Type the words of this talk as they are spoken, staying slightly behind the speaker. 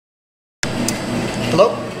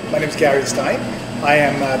Hello, my name is Gary Stein. I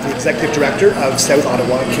am the Executive Director of South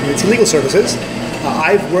Ottawa Community Legal Services.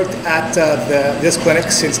 I've worked at this clinic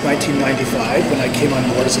since 1995 when I came on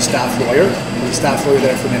board as a staff lawyer. I was a staff lawyer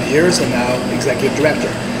there for many years and now Executive Director.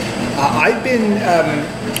 I've been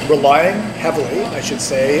relying heavily, I should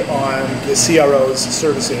say, on the CRO's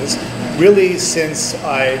services really since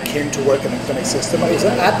I came to work in the clinic system. I was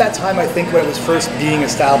at that time, I think, when it was first being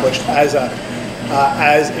established as a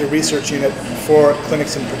research unit for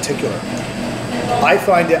clinics in particular. I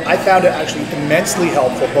found it actually immensely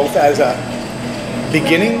helpful, both as a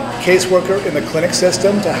beginning caseworker in the clinic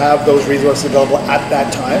system to have those resources available at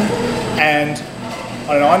that time, and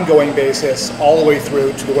on an ongoing basis all the way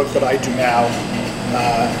through to the work that I do now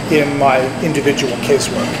in my individual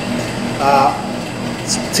casework.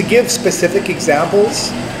 To give specific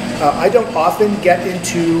examples, I don't often get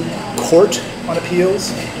into court on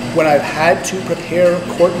appeals when I've had to prepare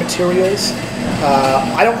court materials.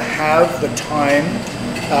 I don't have the time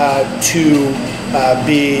to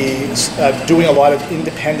be doing a lot of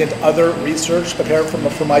independent other research prepared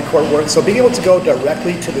for my court work. So being able to go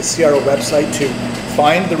directly to the CRO website to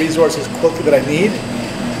find the resources quickly that I need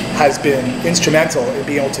has been instrumental in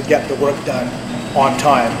being able to get the work done on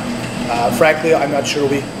time. Frankly, I'm not sure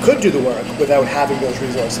we could do the work without having those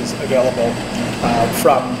resources available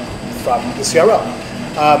from the CRO.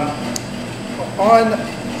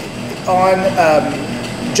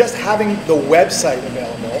 Just having the website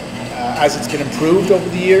available, as it's been improved over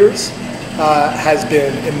the years, has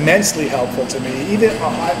been immensely helpful to me. Even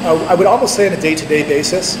I would almost say on a day-to-day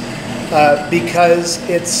basis, because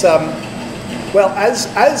it's well, as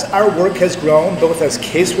our work has grown, both as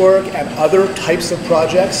casework and other types of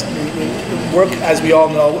projects. Work, as we all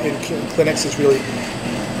know, in clinics is really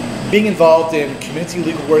being involved in community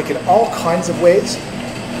legal work in all kinds of ways.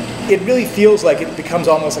 It really feels like it becomes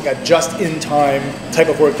almost like a just-in-time type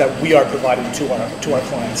of work that we are providing to our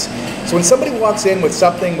clients. So when somebody walks in with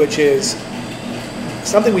something which is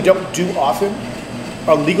something we don't do often,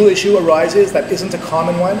 a legal issue arises that isn't a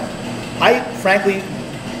common one, I frankly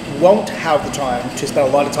won't have the time to spend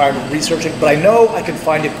a lot of time researching, but I know I can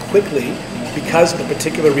find it quickly because of the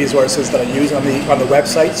particular resources that I use on the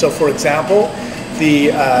website. So for example,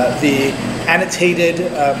 the annotated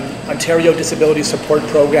Ontario Disability Support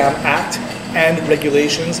Program Act and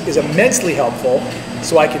regulations is immensely helpful,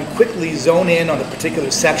 so I can quickly zone in on the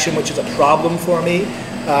particular section which is a problem for me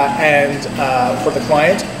and for the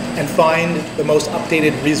client, and find the most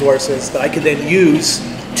updated resources that I can then use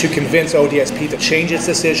to convince ODSP to change its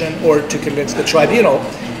decision or to convince the tribunal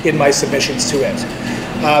in my submissions to it.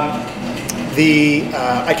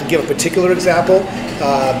 I can give a particular example.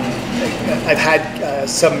 I've had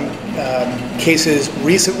some cases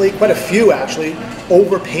recently, quite a few actually,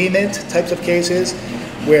 overpayment types of cases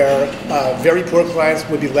where very poor clients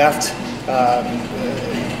would be left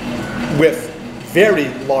with very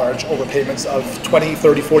large overpayments of $20,000,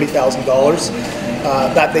 $30,000, $40,000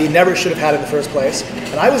 that they never should have had in the first place.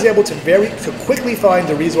 And I was able to quickly find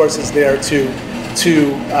the resources there to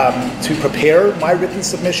prepare my written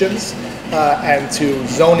submissions and to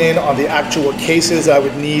zone in on the actual cases I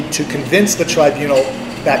would need to convince the tribunal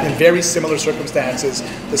that in very similar circumstances,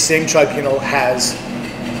 the same tribunal has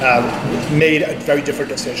made a very different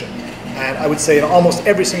decision. And I would say in almost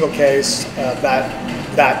every single case that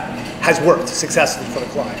has worked successfully for the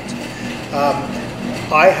client.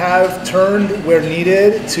 I have turned where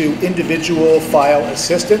needed to individual file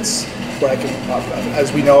assistance, where I can,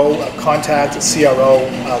 as we know, contact a CRO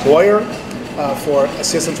lawyer for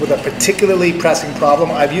assistance with a particularly pressing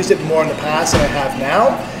problem. I've used it more in the past than I have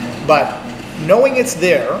now, but knowing it's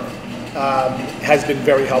there has been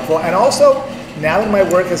very helpful. And also, now in my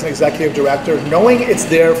work as an executive director, knowing it's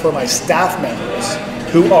there for my staff members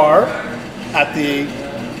who are at the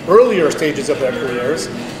earlier stages of their careers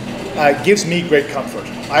gives me great comfort.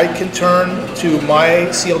 I can turn to my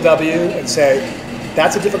CLW and say,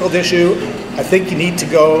 that's a difficult issue, I think you need to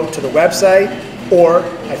go to the website, or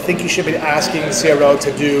I think you should be asking the CRO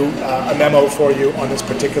to do a memo for you on this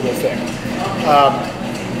particular thing.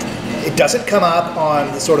 It doesn't come up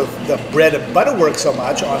on the sort of the bread and butter work so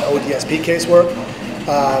much on ODSP casework.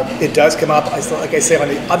 It does come up, like I say, on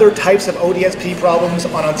the other types of ODSP problems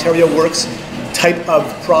on Ontario Works type of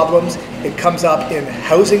problems. It comes up in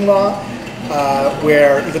housing law,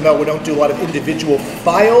 where even though we don't do a lot of individual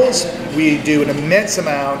files, we do an immense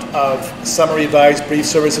amount of summary advice, brief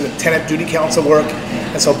services, and tenant duty counsel work.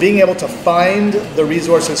 And so being able to find the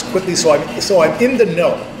resources quickly so I'm in the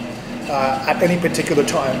know at any particular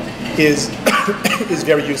time is, is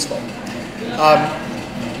very useful.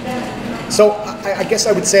 So I guess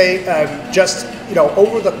I would say just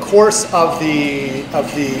over the course of the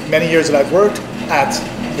many years that I've worked at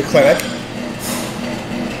the clinic,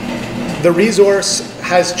 the resource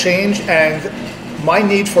has changed and my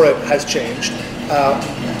need for it has changed.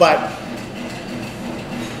 But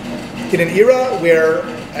in an era where,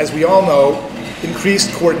 as we all know,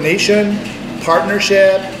 increased coordination,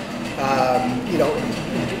 partnership,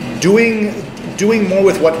 doing more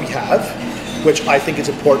with what we have, which I think is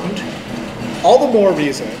important, all the more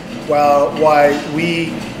reason why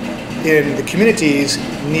we in the communities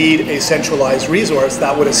need a centralized resource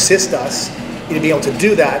that would assist us in being able to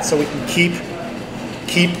do that, so we can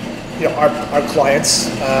keep our clients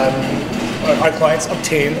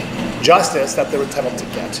obtain justice that they're entitled to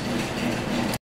get.